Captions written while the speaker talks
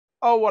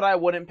Oh, what I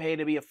wouldn't pay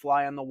to be a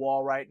fly on the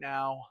wall right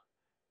now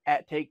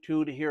at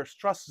Take-Two to hear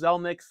Struss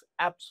Zelnick's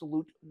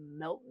absolute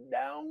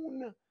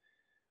meltdown.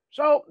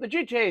 So, the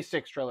GTA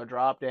 6 trailer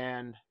dropped,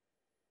 and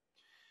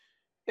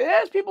it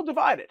has people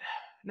divided.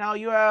 Now,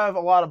 you have a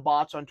lot of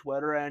bots on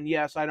Twitter, and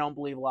yes, I don't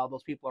believe a lot of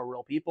those people are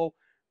real people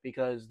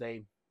because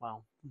they,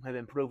 well, have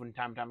been proven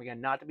time and time again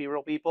not to be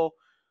real people,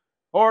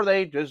 or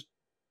they just,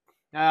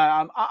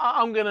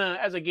 I'm gonna,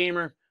 as a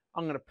gamer,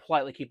 I'm gonna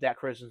politely keep that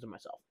criticism to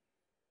myself.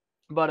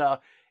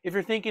 But if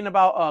you're thinking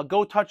about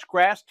go touch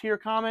grass tier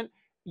comment,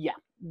 yeah,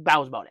 that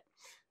was about it.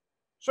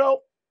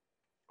 So,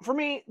 for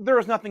me, there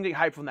was nothing to get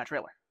hyped from that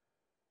trailer.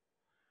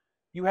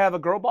 You have a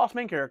girl boss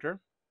main character.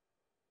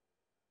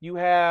 You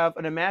have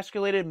an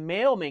emasculated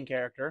male main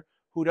character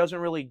who doesn't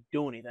really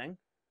do anything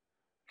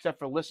except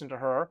for listen to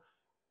her.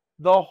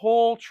 The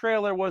whole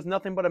trailer was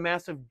nothing but a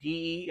massive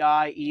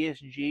DEI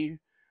ESG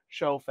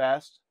show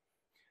fest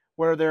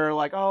where they're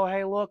like, oh,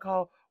 hey, look,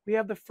 how we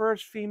have the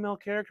first female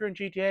character in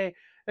GTA,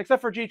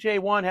 except for GTA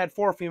 1 had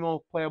 4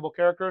 female playable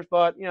characters,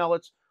 but you know,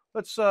 let's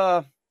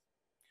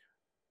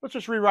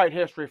just rewrite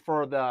history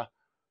for the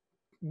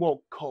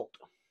woke cult.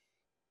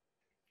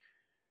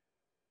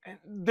 And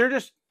they're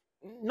just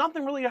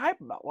nothing really to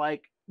hype about.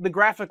 Like, the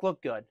graphic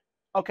looked good.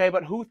 Okay,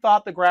 but who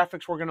thought the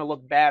graphics were going to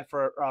look bad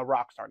for a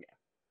Rockstar game?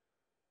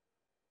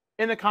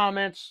 In the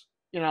comments,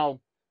 you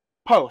know,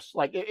 post.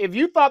 Like, if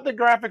you thought the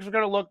graphics were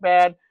going to look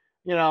bad,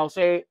 you know,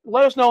 say,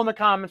 let us know in the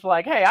comments,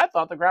 like, hey, I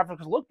thought the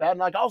graphics looked bad. And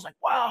like, I was like,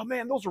 wow,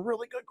 man, those are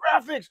really good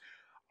graphics.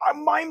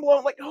 I'm mind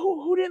blown. Like,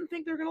 who didn't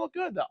think they were going to look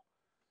good, though?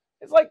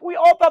 It's like, we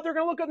all thought they were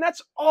going to look good. And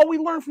that's all we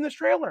learned from this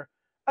trailer.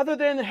 Other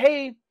than,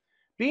 hey,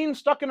 being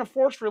stuck in a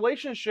forced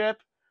relationship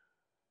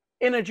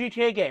in a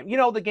GTA game. You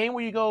know, the game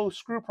where you go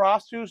screw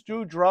prostitutes,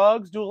 do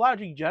drugs, do a lot of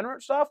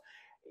degenerate stuff.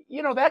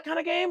 You know, that kind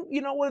of game,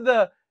 you know,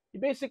 where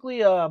you basically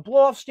blow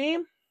off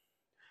steam.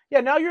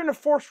 Yeah, now you're in a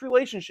forced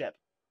relationship.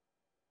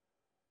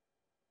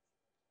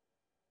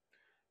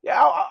 Yeah,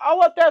 I'll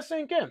let that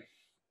sink in.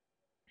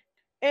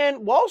 And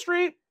Wall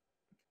Street,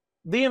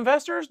 the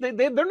investors, they're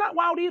not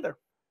wowed either.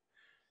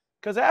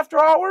 Because after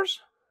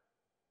hours,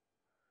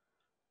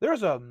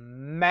 there's a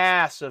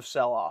massive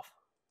sell-off.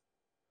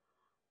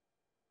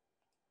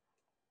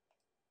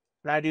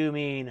 And I do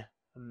mean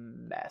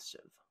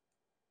massive.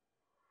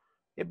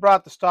 It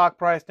brought the stock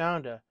price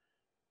down to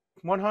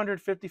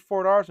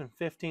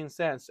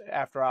 $154.15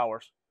 after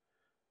hours.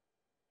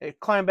 It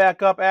climbed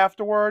back up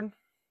afterward,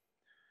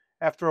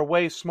 after a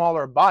way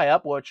smaller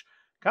buy-up, which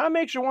kind of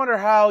makes you wonder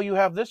how you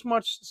have this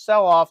much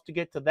sell-off to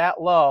get to that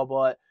low,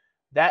 but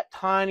that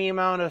tiny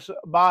amount of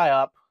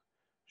buy-up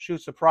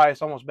shoots the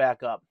price almost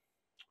back up.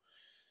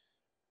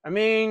 I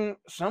mean,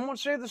 some would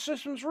say the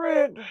system's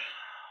rigged.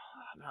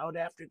 I would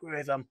have to agree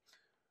with them.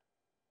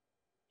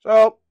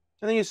 So,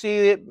 and then you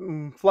see it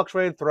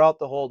fluctuated throughout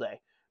the whole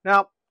day.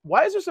 Now,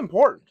 why is this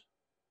important?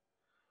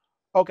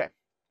 Okay,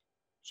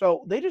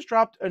 so they just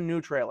dropped a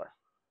new trailer.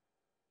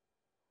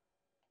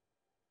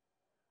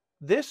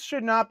 This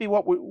should not be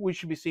what we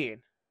should be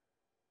seeing.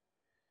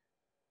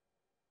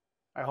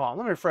 All right, hold on.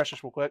 Let me refresh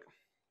this real quick.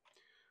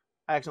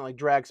 I accidentally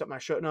dragged something I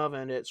shouldn't have,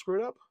 and it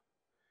screwed up.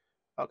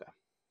 Okay.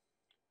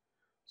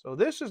 So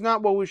this is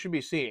not what we should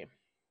be seeing.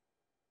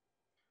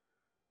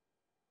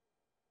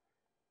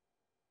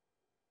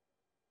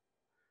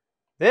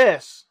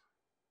 This.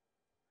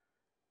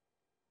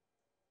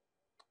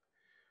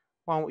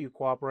 Why won't you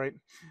cooperate?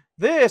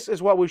 This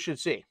is what we should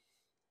see.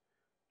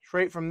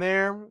 Straight from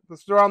there.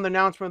 Let's throw on the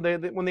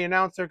announcement. When they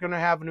announced they're going to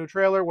have a new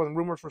trailer, when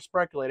rumors were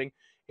speculating,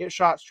 it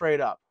shot straight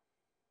up.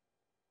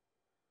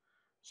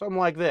 Something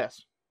like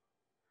this.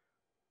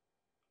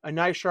 A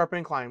nice sharp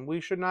incline. We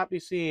should not be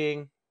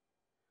seeing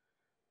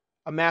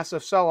a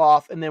massive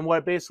sell-off and then what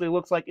it basically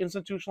looks like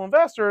institutional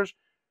investors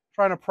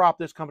trying to prop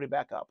this company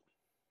back up.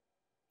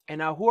 And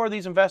now, who are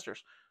these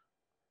investors?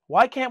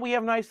 Why can't we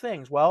have nice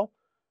things? Well,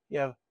 you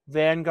have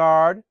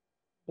Vanguard,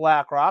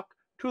 BlackRock,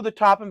 two of the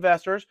top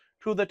investors,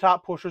 two of the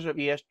top pushers of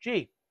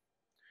ESG.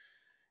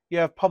 You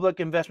have Public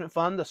Investment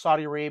Fund, the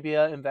Saudi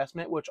Arabia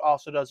investment, which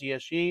also does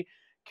ESG,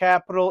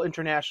 Capital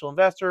International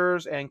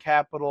Investors, and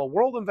Capital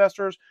World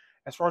Investors.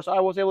 As far as I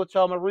was able to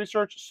tell in my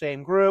research,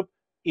 same group,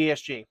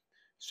 ESG.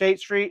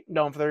 State Street,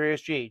 known for their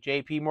ESG.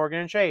 JP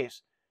Morgan &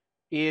 Chase,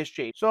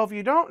 ESG. So if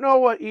you don't know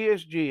what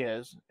ESG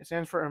is, it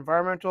stands for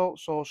Environmental,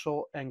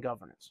 Social, and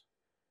Governance.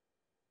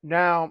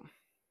 Now,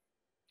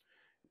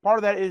 part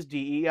of that is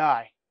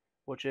DEI,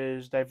 which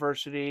is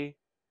Diversity,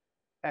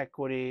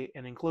 Equity,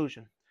 and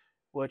Inclusion,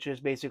 which is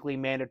basically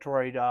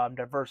mandatory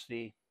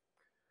diversity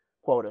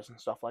quotas and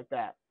stuff like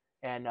that.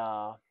 And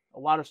a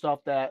lot of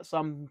stuff that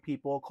some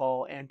people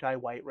call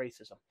anti-white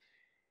racism,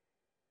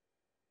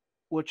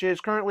 which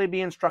is currently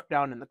being struck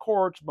down in the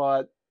courts,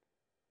 but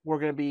we're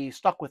going to be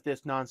stuck with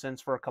this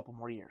nonsense for a couple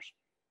more years.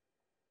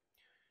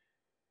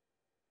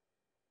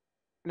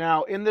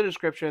 Now, in the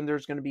description,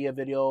 there's going to be a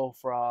video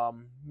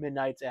from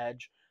Midnight's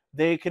Edge.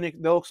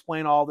 They'll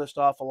explain all this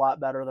stuff a lot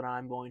better than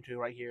I'm going to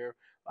right here.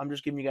 I'm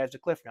just giving you guys the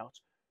cliff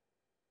notes.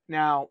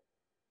 Now,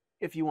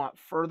 if you want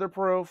further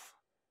proof,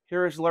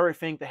 here is Larry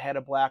Fink, the head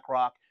of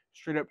BlackRock,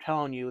 straight up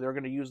telling you they're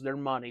going to use their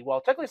money.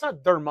 Well, technically it's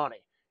not their money.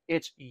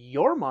 It's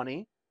your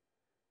money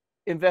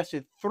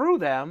invested through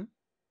them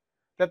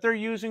that they're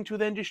using to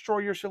then destroy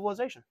your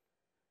civilization.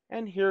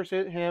 And here's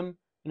him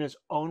in his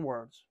own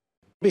words.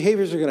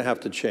 Behaviors are going to have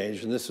to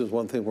change, and this is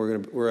one thing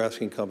we're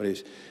asking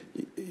companies.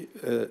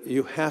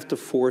 You have to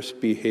force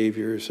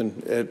behaviors,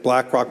 and at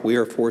BlackRock we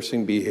are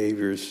forcing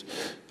behaviors.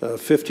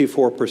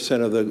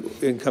 54% of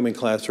the incoming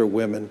class are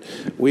women.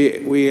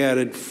 We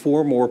added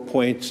 4 more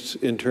points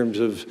in terms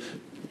of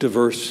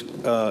diverse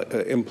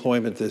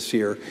employment this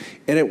year,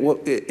 and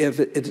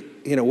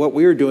what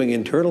we are doing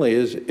internally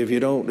is if you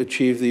don't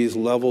achieve these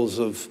levels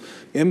of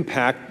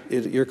impact,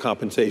 your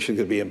compensation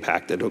could be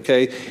impacted.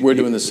 Okay, we're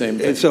doing the same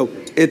thing. And so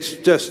it's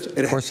just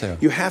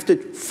you have to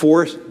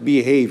force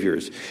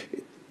behaviors,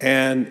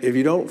 and if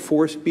you don't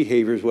force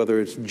behaviors, whether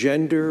it's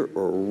gender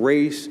or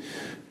race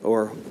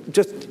or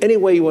just any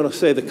way you want to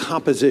say the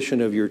composition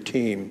of your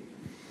team,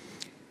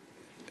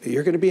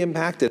 you're going to be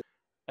impacted.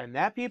 And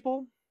that,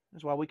 people,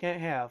 is why we can't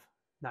have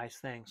nice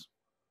things.